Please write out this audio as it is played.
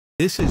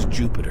This is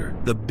Jupiter,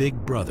 the big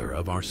brother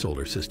of our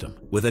solar system.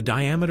 With a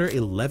diameter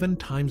 11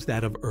 times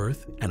that of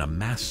Earth and a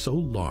mass so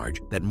large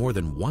that more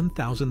than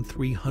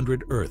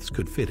 1,300 Earths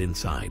could fit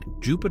inside,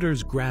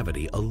 Jupiter's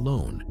gravity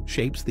alone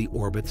shapes the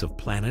orbits of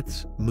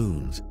planets,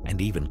 moons, and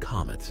even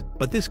comets.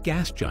 But this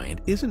gas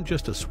giant isn't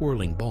just a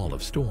swirling ball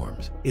of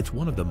storms. It's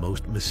one of the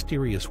most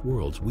mysterious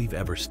worlds we've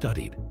ever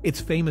studied. Its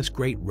famous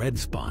Great Red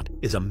Spot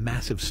is a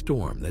massive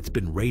storm that's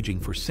been raging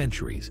for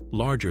centuries,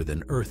 larger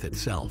than Earth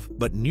itself.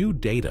 But new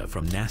data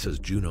from NASA's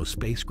Juno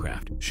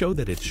spacecraft show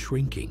that it's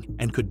shrinking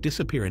and could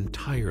disappear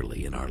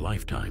entirely in our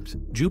lifetimes.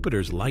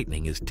 Jupiter's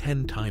lightning is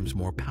 10 times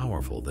more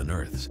powerful than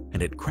Earth's,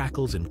 and it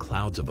crackles in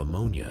clouds of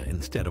ammonia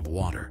instead of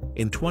water.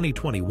 In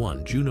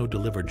 2021, Juno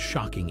delivered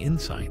shocking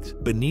insights.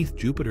 Beneath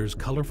Jupiter's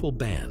colorful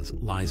bands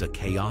lies a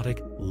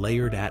chaotic,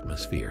 layered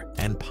atmosphere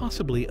and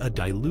possibly a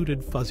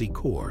diluted fuzzy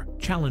core,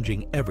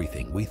 challenging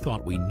everything we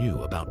thought we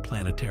knew about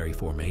planetary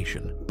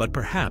formation. But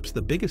perhaps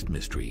the biggest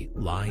mystery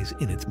lies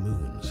in its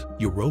moons.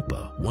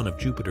 Europa, one of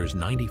Jupiter's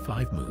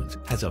 95 moons,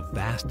 has a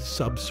vast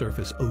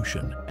subsurface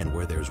ocean, and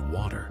where there's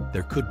water,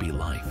 there could be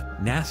life.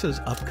 NASA's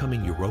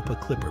upcoming Europa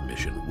Clipper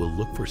mission will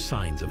look for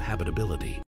signs of habitability.